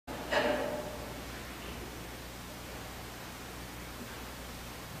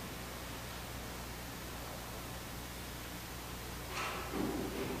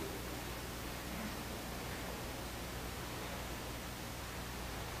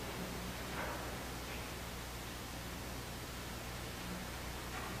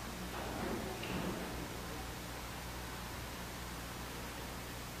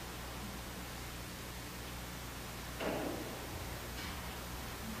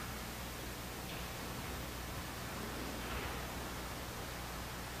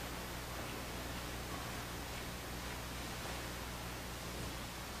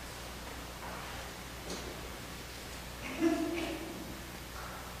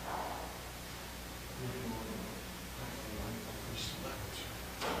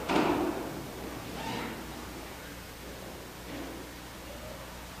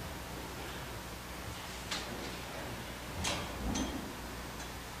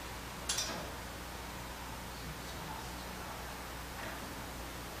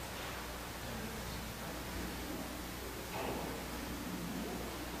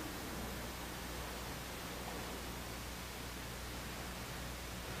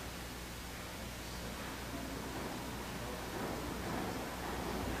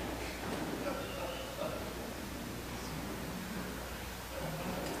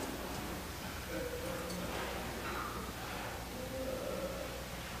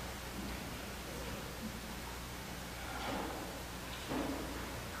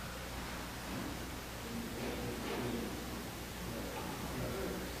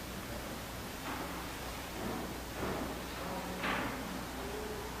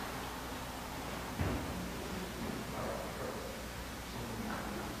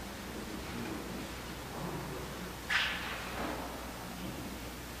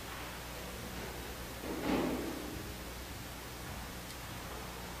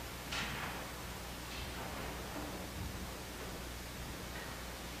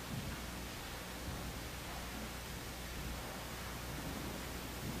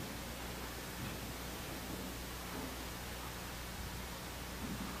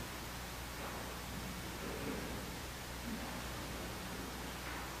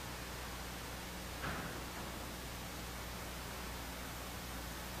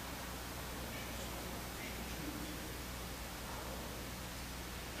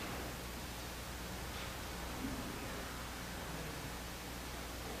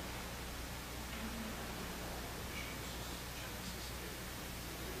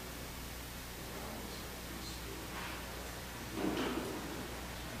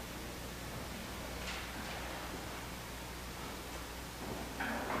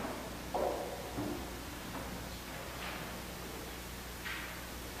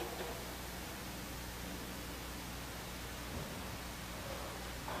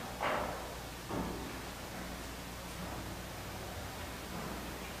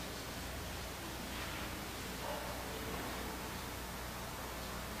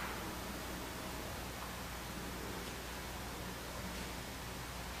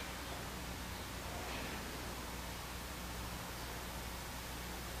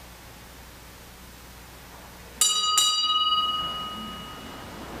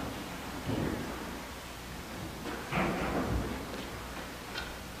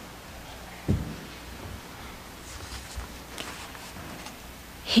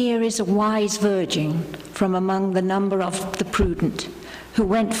Here is a wise virgin from among the number of the prudent, who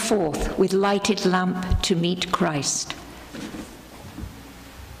went forth with lighted lamp to meet Christ.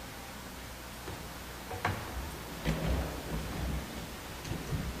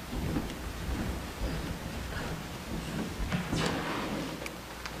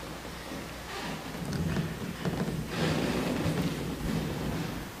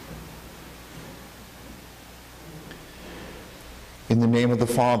 In the name of the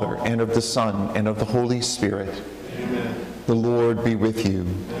Father, and of the Son, and of the Holy Spirit. Amen. The Lord be with you.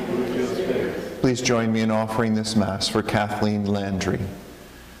 And with your spirit. Please join me in offering this Mass for Kathleen Landry.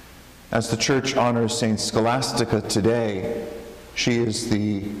 As the Church honors St. Scholastica today, she is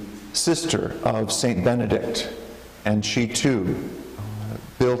the sister of St. Benedict, and she too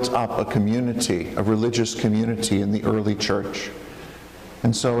built up a community, a religious community in the early Church.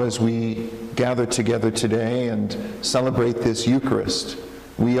 And so as we gather together today and celebrate this Eucharist,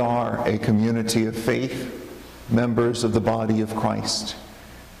 we are a community of faith, members of the body of Christ.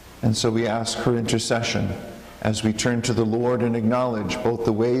 And so we ask her intercession as we turn to the Lord and acknowledge both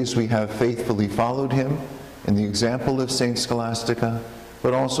the ways we have faithfully followed him in the example of St. Scholastica,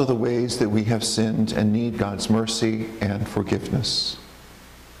 but also the ways that we have sinned and need God's mercy and forgiveness.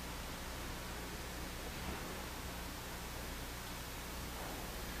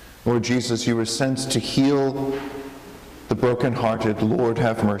 Lord Jesus, you were sent to heal the brokenhearted. Lord,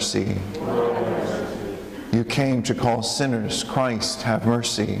 have mercy. Lord, have mercy. You came to call sinners. Christ, have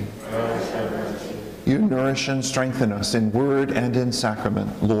mercy. Christ, have mercy. You nourish and strengthen us in word and in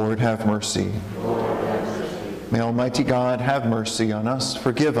sacrament. Lord, have mercy. Lord, have mercy. May Almighty God have mercy on us,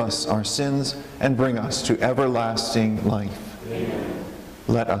 forgive us our sins, and bring us to everlasting life. Amen.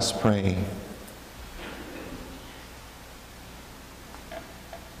 Let us pray.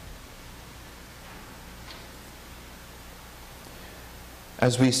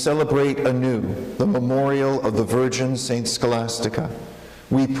 As we celebrate anew the memorial of the Virgin Saint Scholastica,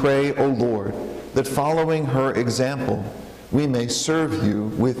 we pray, O Lord, that following her example, we may serve you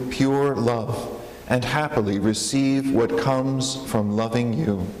with pure love and happily receive what comes from loving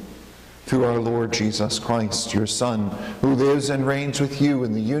you. Through our Lord Jesus Christ, your Son, who lives and reigns with you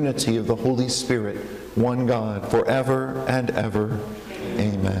in the unity of the Holy Spirit, one God, forever and ever.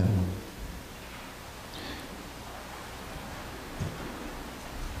 Amen.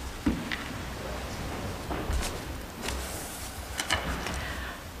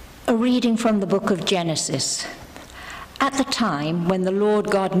 A reading from the book of Genesis. At the time when the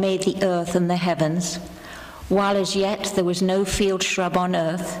Lord God made the earth and the heavens, while as yet there was no field shrub on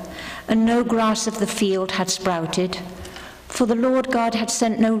earth, and no grass of the field had sprouted, for the Lord God had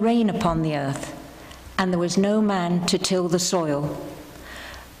sent no rain upon the earth, and there was no man to till the soil.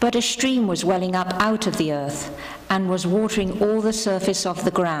 But a stream was welling up out of the earth, and was watering all the surface of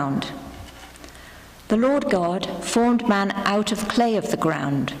the ground. The Lord God formed man out of clay of the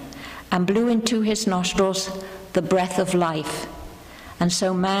ground, and blew into his nostrils the breath of life, and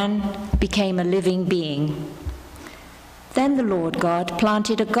so man became a living being. Then the Lord God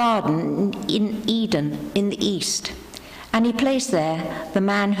planted a garden in Eden in the east, and he placed there the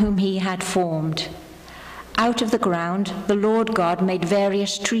man whom he had formed. Out of the ground the Lord God made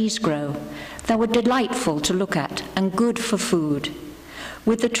various trees grow, that were delightful to look at and good for food,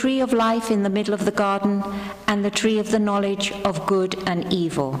 with the tree of life in the middle of the garden, and the tree of the knowledge of good and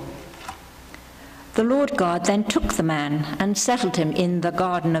evil. The Lord God then took the man and settled him in the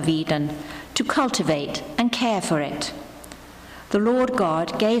Garden of Eden to cultivate and care for it. The Lord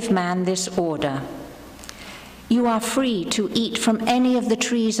God gave man this order: "You are free to eat from any of the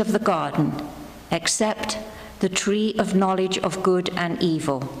trees of the garden, except the tree of knowledge of good and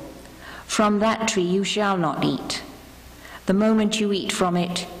evil. From that tree you shall not eat. The moment you eat from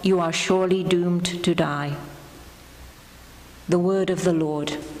it, you are surely doomed to die." The word of the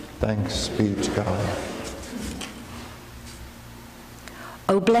Lord. Thanks be to God.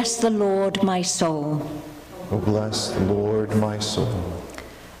 O bless the Lord, my soul. O bless the Lord, my soul.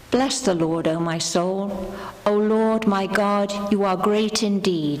 Bless the Lord, O my soul. O Lord, my God, you are great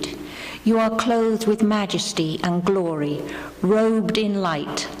indeed. You are clothed with majesty and glory, robed in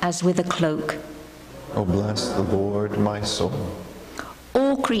light as with a cloak. O bless the Lord, my soul.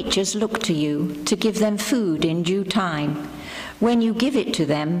 All creatures look to you to give them food in due time. When you give it to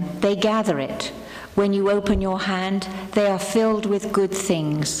them, they gather it. When you open your hand, they are filled with good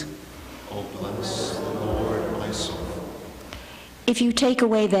things. O bless the Lord, my soul. If you take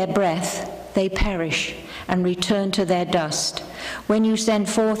away their breath, they perish and return to their dust. When you send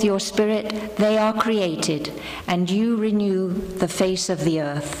forth your Spirit, they are created, and you renew the face of the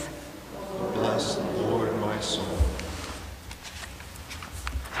earth. O bless the Lord, my soul.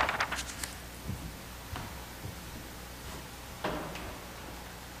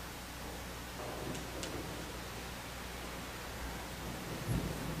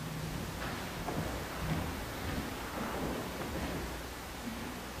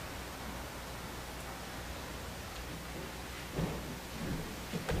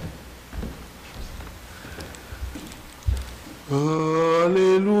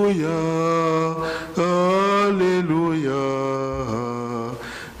 Hallelujah, hallelujah,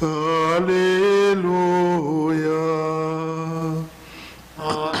 hallelujah,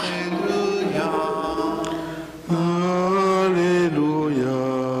 Hallelujah. hallelujah,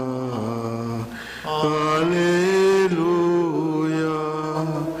 hallelujah.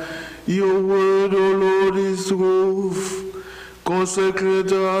 Your word, O Lord, is truth.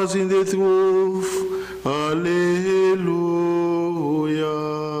 Consecrate us in the truth. Hallelujah.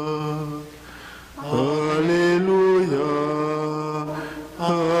 Hallelujah.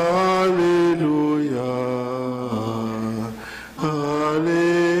 Hallelujah.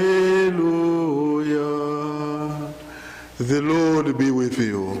 Hallelujah. The Lord be with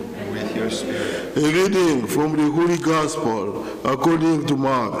you. With your spirit. A reading from the Holy Gospel according to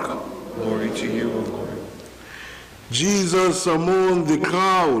Mark. Glory to you, O Lord. Jesus summoned the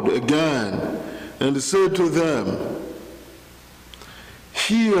crowd again and said to them,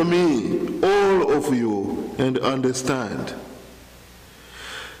 "Hear me, all of you, and understand.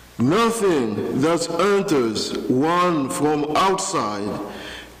 Nothing that enters one from outside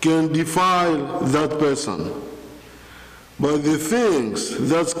can defile that person, but the things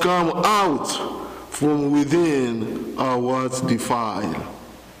that come out from within are what defile."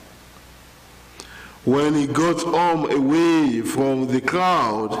 When he got home away from the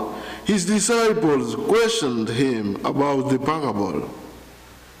crowd, his disciples questioned him about the parable.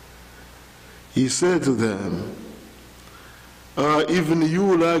 He said to them, "Are even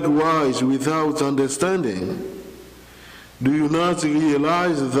you likewise without understanding? Do you not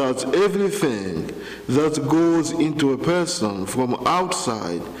realize that everything that goes into a person from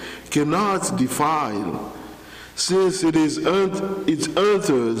outside cannot defile, since it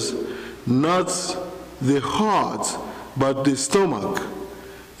enters not the heart but the stomach,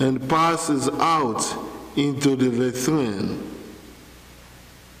 and passes out into the latrine?"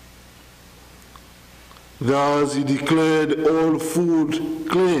 Thus he declared all food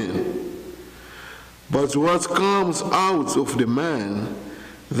clean. But what comes out of the man,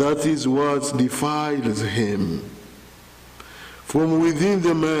 that is what defiles him. From within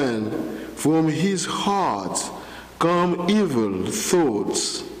the man, from his heart, come evil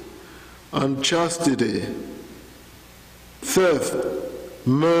thoughts, unchastity, theft,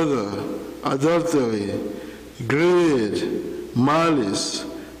 murder, adultery, greed, malice,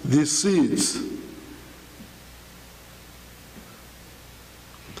 deceit,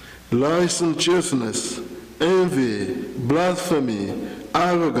 licentiousness, envy, blasphemy,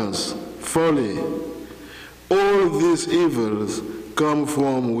 arrogance, folly. All these evils come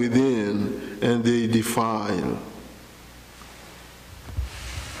from within, and they defile.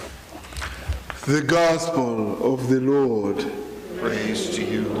 The Gospel of the Lord. Praise to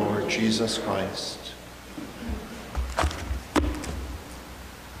you, Lord Jesus Christ.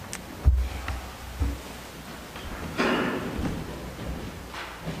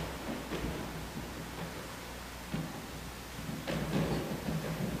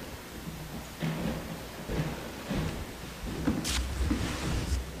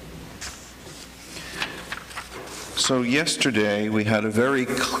 So yesterday we had a very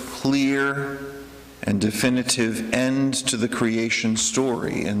clear and definitive end to the creation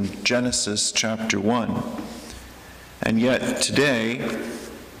story in Genesis chapter 1. And yet today,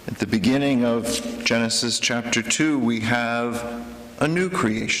 at the beginning of Genesis chapter 2, we have a new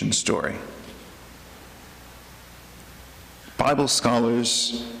creation story. Bible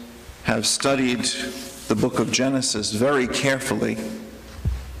scholars have studied the book of Genesis very carefully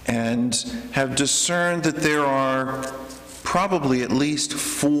and have discerned that there are probably at least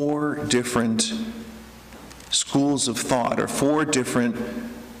 4 different schools of thought, or 4 different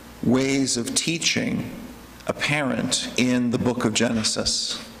ways of teaching apparent in the book of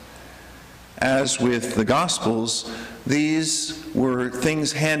Genesis. As with the Gospels, these were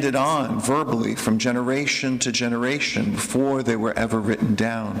things handed on verbally from generation to generation before they were ever written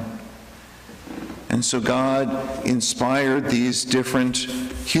down. And so God inspired these different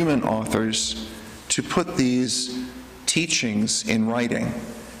human authors to put these teachings in writing,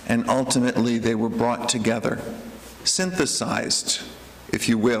 and ultimately they were brought together, synthesized, if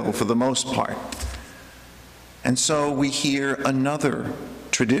you will, for the most part. And so we hear another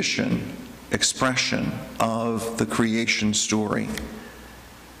tradition, expression of the creation story.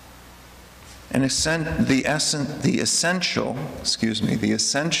 And the essential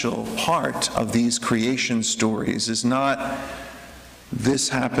part of these creation stories is not this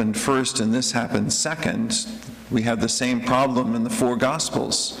happened first and this happened second. We have the same problem in the 4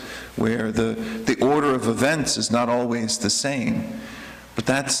 Gospels, where the order of events is not always the same. But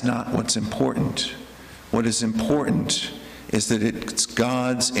that's not what's important. What is important is that it's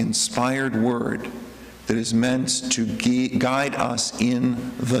God's inspired word that is meant to guide us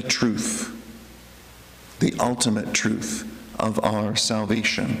in the truth, the ultimate truth of our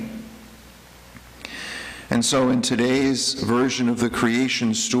salvation. And so in today's version of the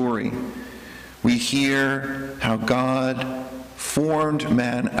creation story, we hear how God formed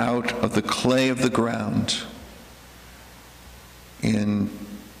man out of the clay of the ground in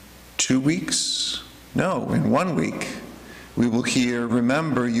 2 weeks? No, in 1 week. We will hear,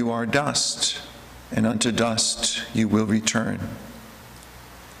 remember, you are dust, and unto dust you will return.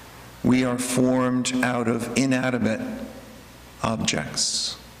 We are formed out of inanimate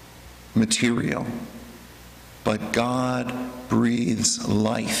objects, material, but God breathes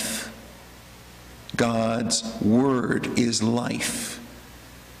life. God's word is life.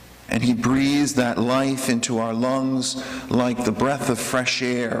 And he breathes that life into our lungs like the breath of fresh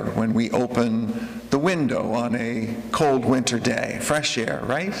air when we open the window on a cold winter day. Fresh air,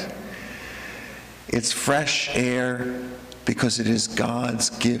 right? It's fresh air because it is God's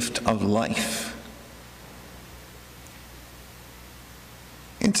gift of life.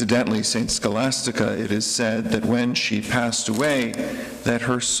 Incidentally, St. Scholastica, it is said that when she passed away, that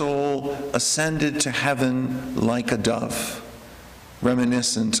her soul ascended to heaven like a dove,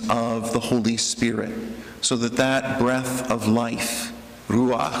 reminiscent of the Holy Spirit, so that that breath of life,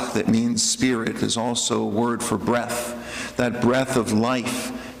 ruach, that means spirit, is also a word for breath. That breath of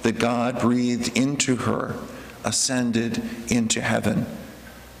life that God breathed into her ascended into heaven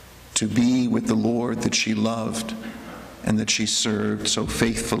to be with the Lord that she loved and that she served so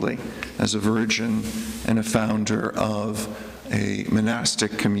faithfully as a virgin and a founder of a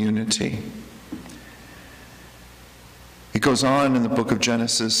monastic community. He goes on in the book of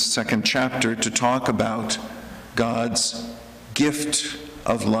Genesis, 2nd chapter, to talk about God's gift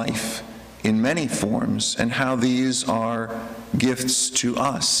of life in many forms and how these are gifts to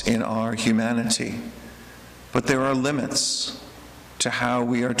us in our humanity. But there are limits to how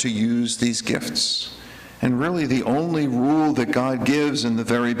we are to use these gifts. And really the only rule that God gives in the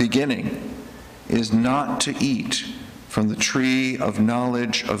very beginning is not to eat from the tree of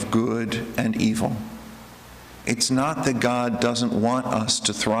knowledge of good and evil. It's not that God doesn't want us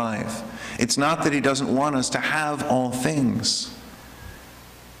to thrive. It's not that he doesn't want us to have all things.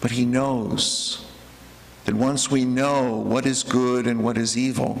 But he knows that once we know what is good and what is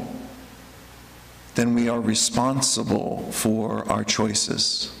evil, then we are responsible for our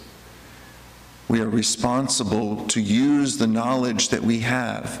choices. We are responsible to use the knowledge that we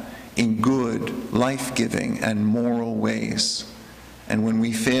have in good, life-giving, and moral ways. And when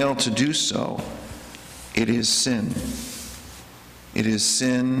we fail to do so, it is sin. It is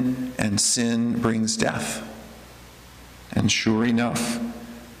sin, and sin brings death. And sure enough,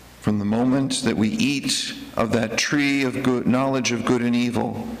 from the moment that we eat of that tree of good, knowledge of good and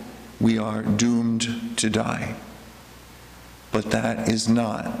evil, we are doomed to die. But that is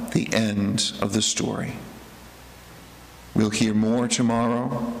not the end of the story. We'll hear more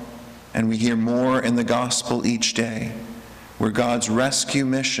tomorrow, and we hear more in the gospel each day, where God's rescue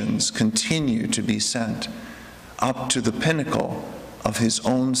missions continue to be sent up to the pinnacle of his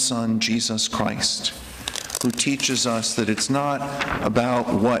own Son, Jesus Christ, who teaches us that it's not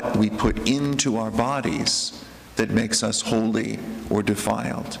about what we put into our bodies that makes us holy or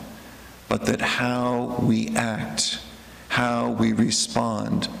defiled, but that how we act, how we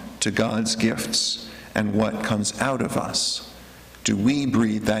respond to God's gifts and what comes out of us. Do we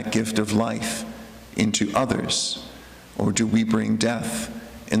breathe that gift of life into others, or do we bring death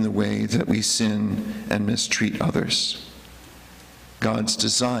in the way that we sin and mistreat others? God's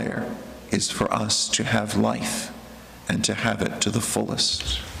desire is for us to have life and to have it to the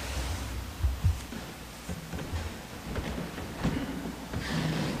fullest.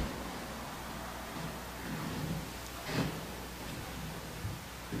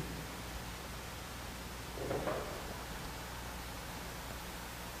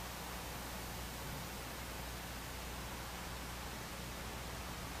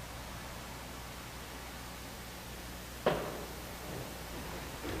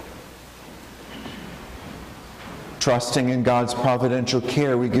 Trusting in God's providential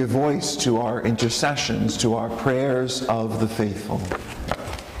care, we give voice to our intercessions, to our prayers of the faithful.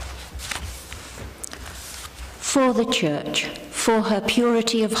 For the Church, for her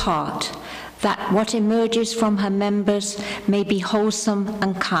purity of heart, that what emerges from her members may be wholesome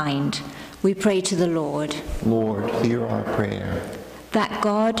and kind, we pray to the Lord. Lord, hear our prayer. That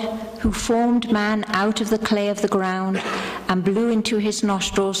God, who formed man out of the clay of the ground and blew into his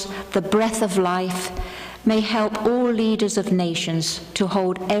nostrils the breath of life, may help all leaders of nations to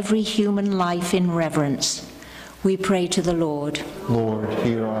hold every human life in reverence. We pray to the Lord. Lord,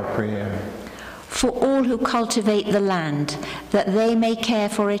 hear our prayer. For all who cultivate the land, that they may care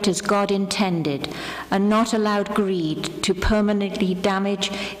for it as God intended, and not allow greed to permanently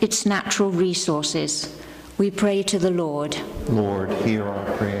damage its natural resources, we pray to the Lord. Lord, hear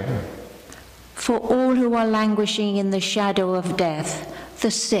our prayer. For all who are languishing in the shadow of death,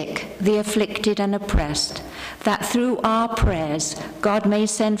 the sick, the afflicted and oppressed, that through our prayers God may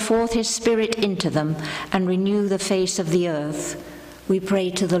send forth his Spirit into them and renew the face of the earth, we pray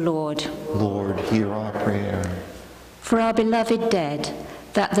to the Lord. Lord, hear our prayer. For our beloved dead,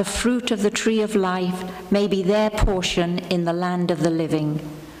 that the fruit of the tree of life may be their portion in the land of the living,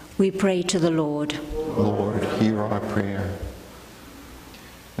 we pray to the Lord. Lord, hear our prayer.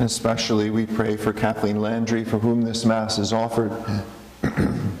 And especially we pray for Kathleen Landry, for whom this Mass is offered,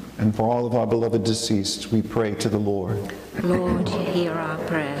 and for all of our beloved deceased, we pray to the Lord. Lord, hear our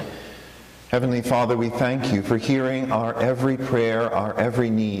prayer. Heavenly Father, we thank you for hearing our every prayer, our every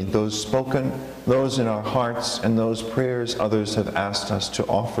need, those spoken, those in our hearts, and those prayers others have asked us to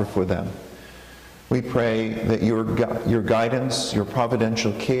offer for them. We pray that your guidance, your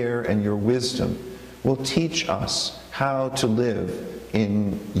providential care, and your wisdom will teach us how to live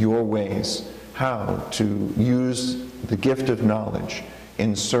in your ways, how to use the gift of knowledge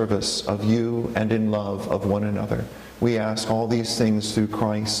in service of you and in love of one another. We ask all these things through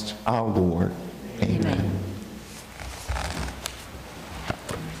Christ our Lord. Amen.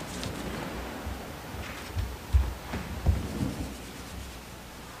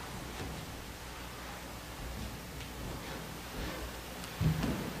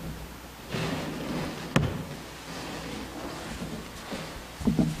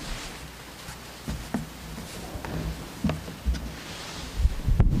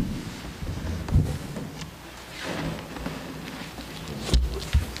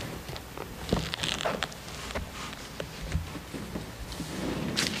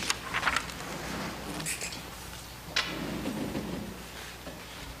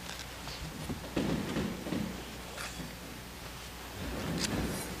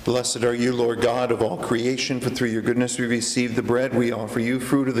 Blessed are you, Lord God of all creation, for through your goodness we receive the bread we offer you,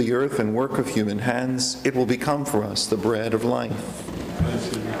 fruit of the earth and work of human hands. It will become for us the bread of life.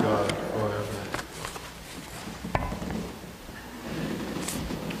 Blessed be God forever.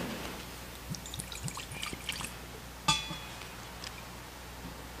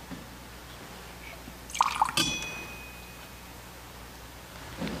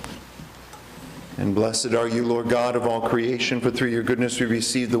 And blessed are you, Lord God of all creation, for through your goodness we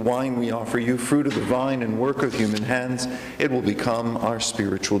receive the wine we offer you, fruit of the vine and work of human hands. It will become our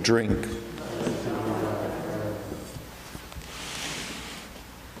spiritual drink.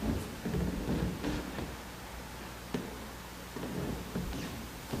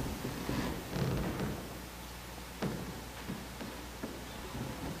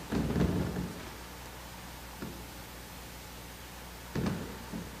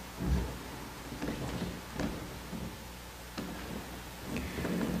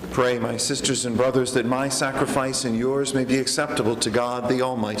 Pray, my sisters and brothers, that my sacrifice and yours may be acceptable to God, the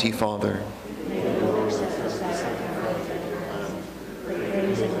Almighty Father.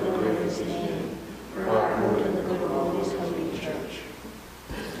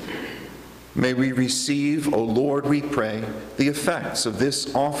 May we receive, O Lord, we pray, the effects of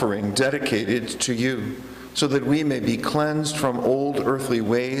this offering dedicated to you, so that we may be cleansed from old earthly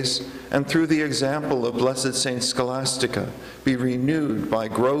ways, and through the example of Blessed Saint Scholastica, be renewed by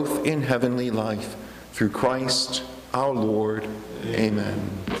growth in heavenly life. Through Christ our Lord. Amen.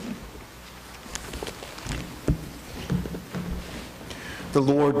 The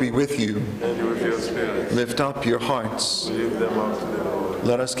Lord be with you. And with your spirit. Lift up your hearts. Lift them up to the Lord.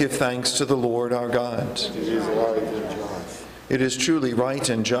 Let us give thanks to the Lord our God. It is right and just. It is truly right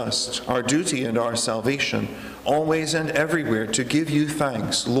and just, our duty and our salvation, always and everywhere to give you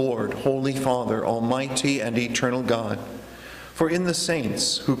thanks, Lord, Holy Father, Almighty and eternal God. For in the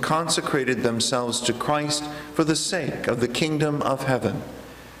saints who consecrated themselves to Christ for the sake of the kingdom of heaven,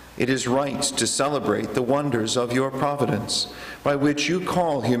 it is right to celebrate the wonders of your providence, by which you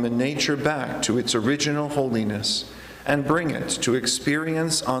call human nature back to its original holiness, and bring it to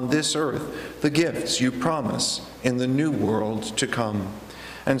experience on this earth the gifts you promise in the new world to come.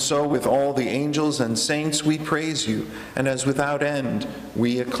 And so with all the angels and saints we praise you, and as without end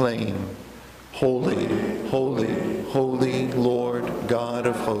we acclaim, Holy, holy, holy Lord God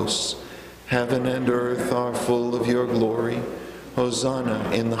of hosts, heaven and earth are full of your glory. Hosanna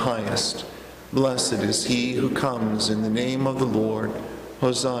in the highest. Blessed is he who comes in the name of the Lord.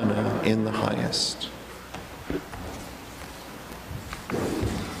 Hosanna in the highest.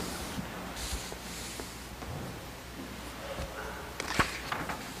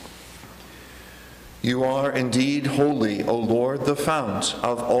 You are indeed holy, O Lord, the fount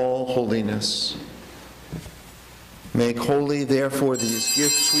of all holiness. Make holy, therefore, these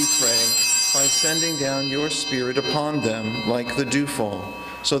gifts, we pray, by sending down your Spirit upon them like the dewfall,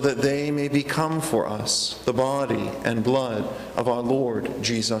 so that they may become for us the body and blood of our Lord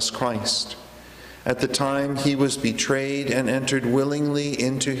Jesus Christ. At the time he was betrayed and entered willingly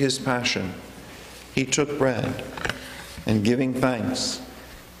into his passion, he took bread, and giving thanks,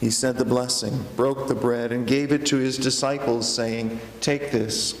 he said the blessing, broke the bread, and gave it to his disciples, saying, "Take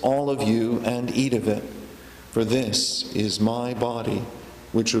this, all of you, and eat of it, for this is my body,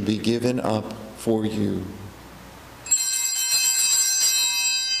 which will be given up for you."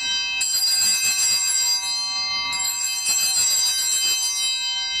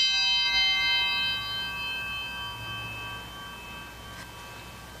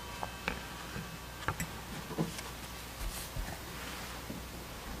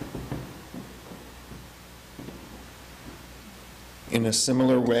 In a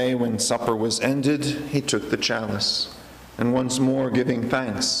similar way, when supper was ended, he took the chalice, and once more giving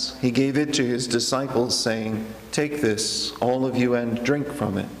thanks, he gave it to his disciples, saying, "Take this, all of you, and drink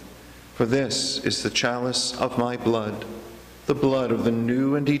from it, for this is the chalice of my blood, the blood of the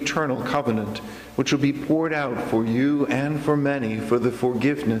new and eternal covenant, which will be poured out for you and for many for the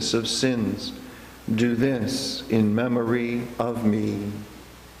forgiveness of sins. Do this in memory of me."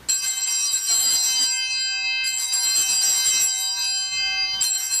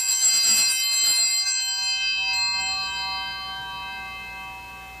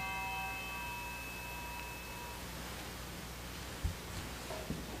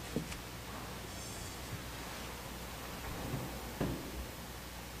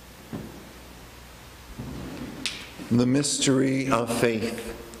 The mystery of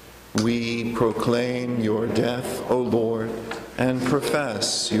faith. We proclaim your death, O Lord, and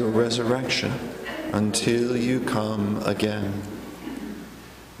profess your resurrection until you come again.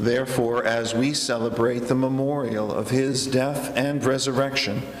 Therefore, as we celebrate the memorial of his death and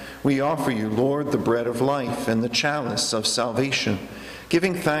resurrection, we offer you, Lord, the bread of life and the chalice of salvation,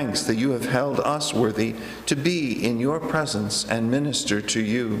 giving thanks that you have held us worthy to be in your presence and minister to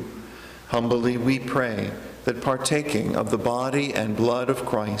you. Humbly we pray that partaking of the body and blood of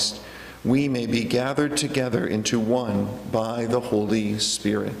Christ, we may be gathered together into one by the Holy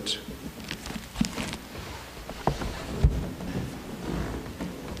Spirit.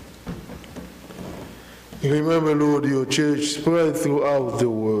 Remember, Lord, your church spread throughout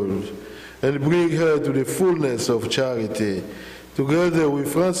the world, and bring her to the fullness of charity, together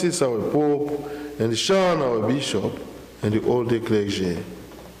with Francis our Pope, and Sean our Bishop, and all the clergy.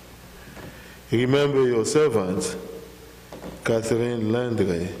 Remember your servant, Catherine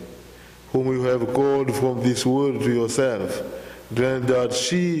Landry, whom you have called from this world to yourself. Grant that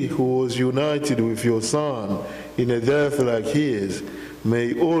she, who was united with your Son in a death like his,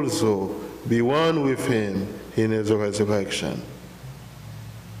 may also be one with him in his resurrection.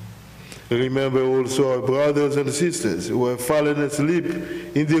 Remember also our brothers and sisters who have fallen asleep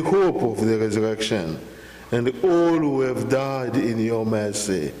in the hope of the resurrection, and all who have died in your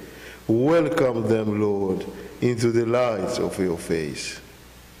mercy. Welcome them, Lord, into the light of your face.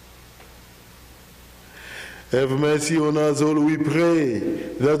 Have mercy on us all, we pray,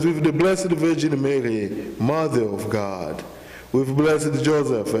 that with the Blessed Virgin Mary, Mother of God, with Blessed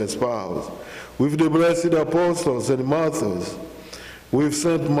Joseph, her spouse, with the blessed apostles and martyrs, with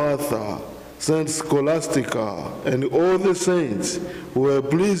Saint Martha, Saint Scholastica, and all the saints who have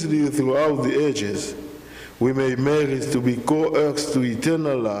pleased you throughout the ages, we may merit to be co-heirs to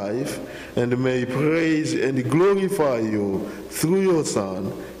eternal life, and may praise and glorify you through your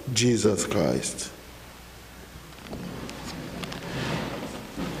Son, Jesus Christ.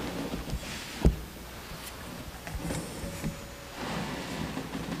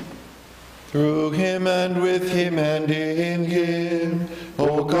 Through him and with him and in him,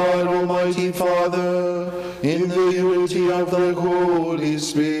 O God, Almighty Father, in the unity of the Holy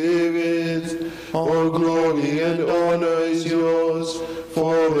Spirit, all glory and honor is yours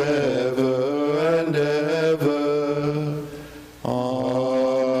forever and ever.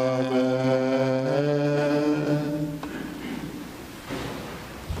 Amen.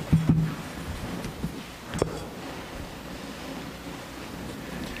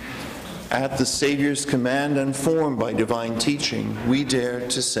 At the Savior's command and formed by divine teaching, we dare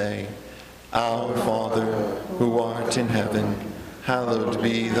to say, Our Father, who art in heaven, hallowed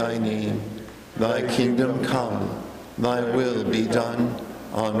be thy name. Thy kingdom come, thy will be done,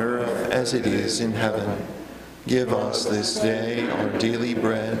 on earth as it is in heaven. Give us this day our daily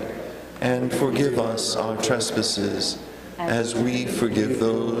bread, and forgive us our trespasses, as we forgive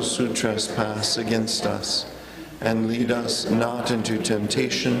those who trespass against us. And lead us not into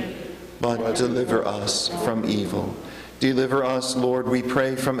temptation, but deliver us from evil. Deliver us, Lord, we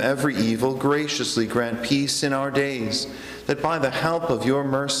pray, from every evil. Graciously grant peace in our days, that by the help of your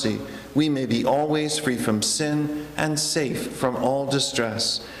mercy we may be always free from sin and safe from all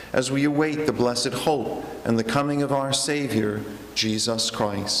distress, as we await the blessed hope and the coming of our Savior, Jesus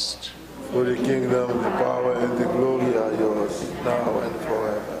Christ. For the kingdom, the power, and the glory are yours, now and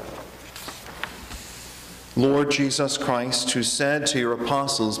forever. Lord Jesus Christ, who said to your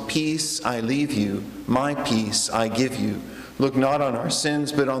apostles, "Peace I leave you, my peace I give you," look not on our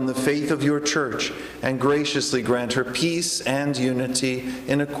sins, but on the faith of your church, and graciously grant her peace and unity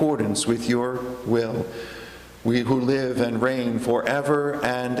in accordance with your will. We who live and reign forever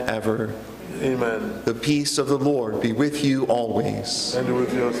and ever. Amen. The peace of the Lord be with you always. And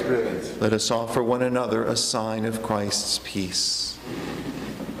with your spirit. Let us offer one another a sign of Christ's peace.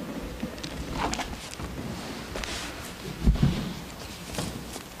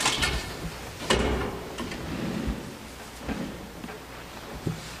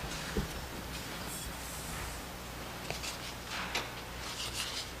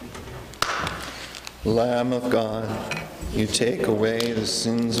 Lamb of God, you take away the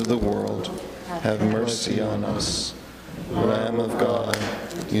sins of the world. Have mercy on us. Lamb of God,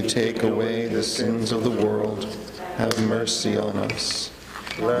 you take away the sins of the world. Have mercy on us.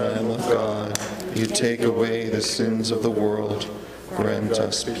 Lamb of God, you take away the sins of the world. Grant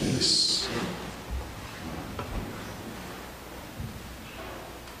us peace.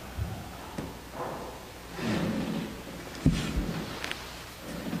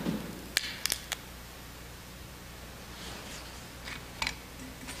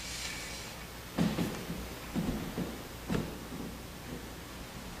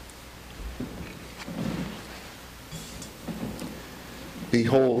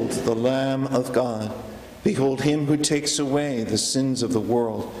 Behold the Lamb of God. Behold him who takes away the sins of the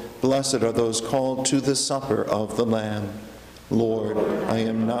world. Blessed are those called to the supper of the Lamb. Lord, I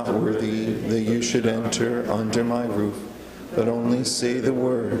am not worthy that you should enter under my roof, but only say the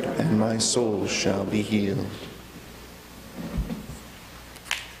word, and my soul shall be healed.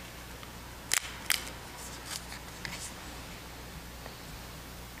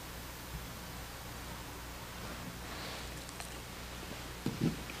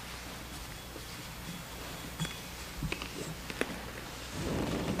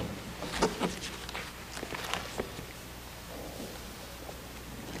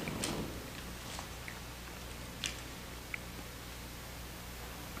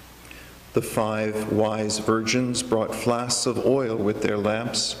 The 5 wise virgins brought flasks of oil with their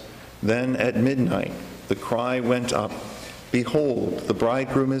lamps. Then at midnight the cry went up, "Behold, the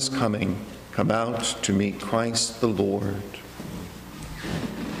bridegroom is coming. Come out to meet Christ the Lord."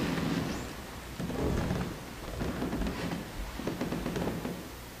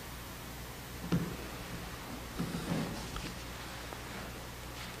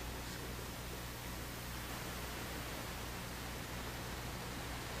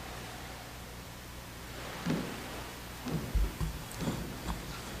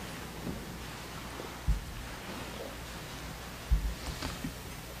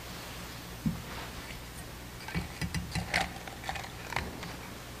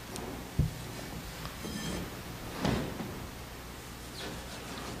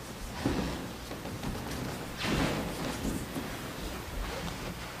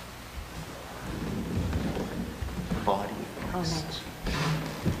 Body of Christ.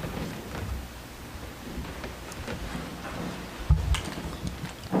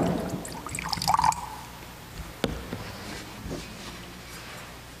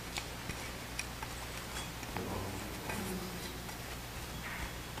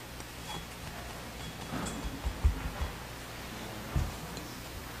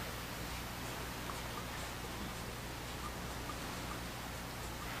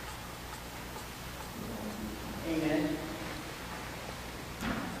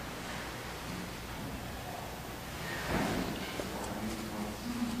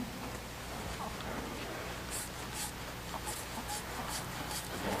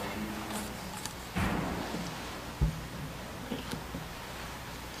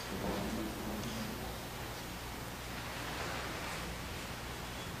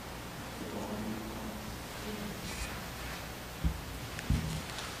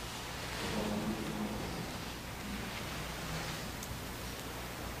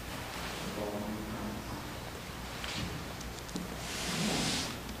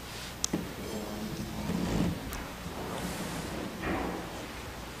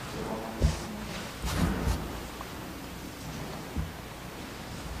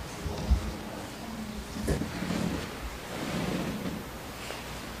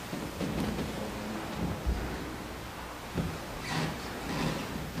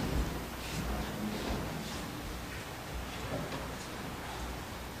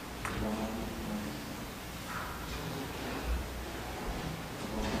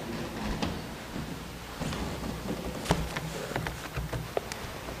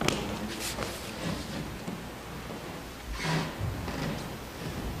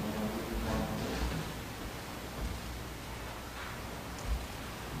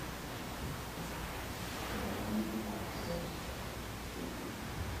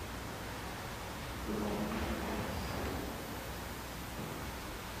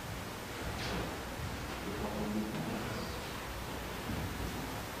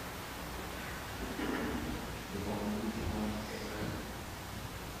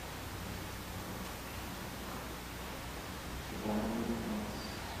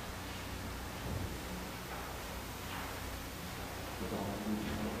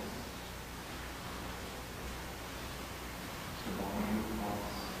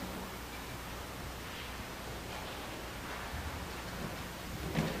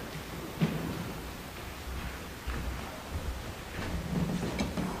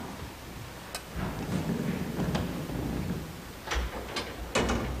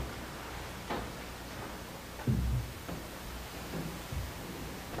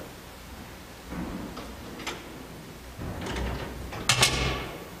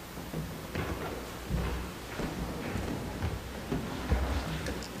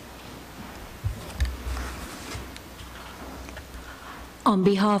 On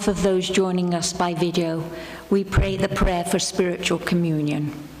behalf of those joining us by video, we pray the prayer for spiritual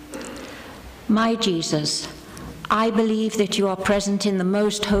communion. My Jesus, I believe that you are present in the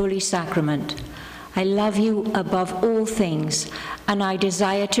most holy sacrament. I love you above all things, and I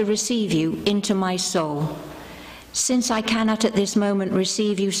desire to receive you into my soul. Since I cannot at this moment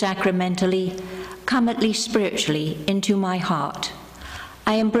receive you sacramentally, come at least spiritually into my heart.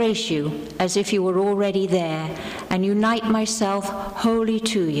 I embrace you as if you were already there and unite myself wholly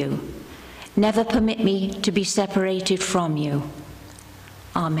to you. Never permit me to be separated from you.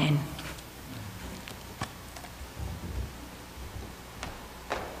 Amen.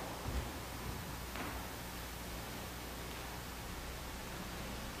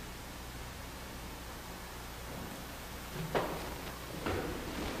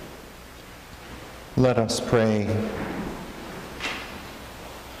 Let us pray.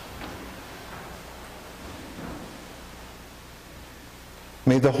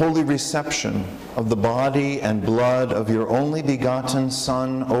 May the holy reception of the body and blood of your only begotten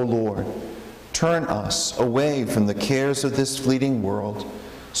Son, O Lord, turn us away from the cares of this fleeting world,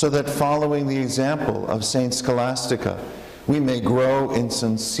 so that following the example of Saint Scholastica, we may grow in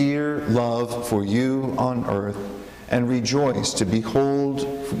sincere love for you on earth and rejoice to behold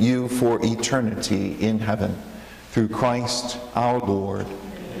you for eternity in heaven. Through Christ our Lord.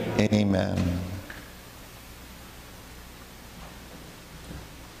 Amen.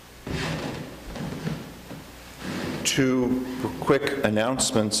 Two quick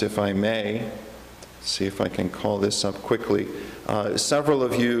announcements, if I may. See if I can call this up quickly. Several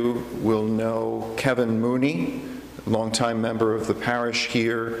of you will know Kevin Mooney, longtime member of the parish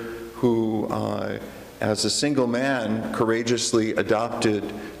here, who as a single man courageously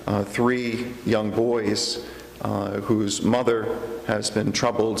adopted 3 young boys whose mother has been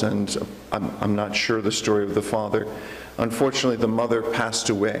troubled, and I'm not sure the story of the father. Unfortunately, the mother passed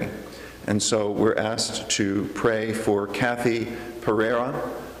away. And so we're asked to pray for Kathy Pereira,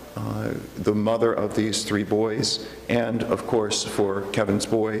 the mother of these 3 boys, and of course for Kevin's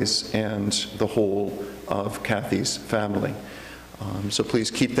boys and the whole of Kathy's family. So please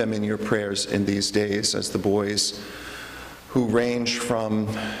keep them in your prayers in these days, as the boys, who range from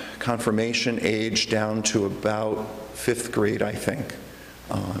confirmation age down to about 5th grade, I think,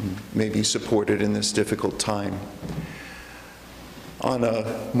 may be supported in this difficult time. On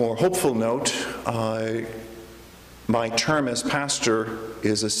a more hopeful note, my term as pastor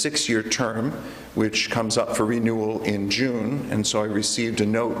is a 6-year term, which comes up for renewal in June, and so I received a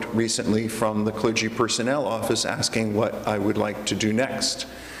note recently from the clergy personnel office asking what I would like to do next.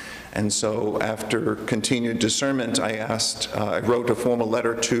 And so after continued discernment, I wrote a formal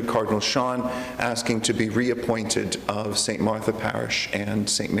letter to Cardinal Sean asking to be reappointed of St. Martha Parish and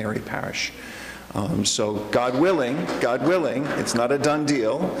St. Mary Parish. So God willing, it's not a done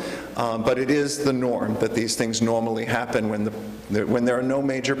deal, but it is the norm that these things normally happen when there are no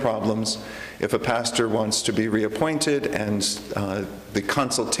major problems. If a pastor wants to be reappointed, and the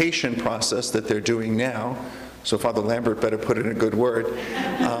consultation process that they're doing now, so Father Lambert better put in a good word,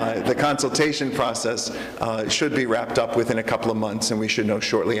 the consultation process should be wrapped up within a couple of months, and we should know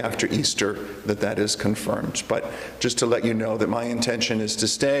shortly after Easter that that is confirmed. But just to let you know that my intention is to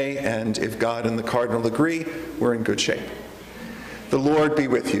stay, and if God and the Cardinal agree, we're in good shape. The Lord be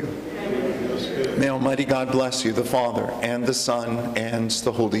with you. May Almighty God bless you, the Father, and the Son, and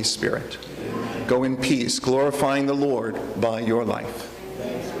the Holy Spirit. Go in peace, glorifying the Lord by your life.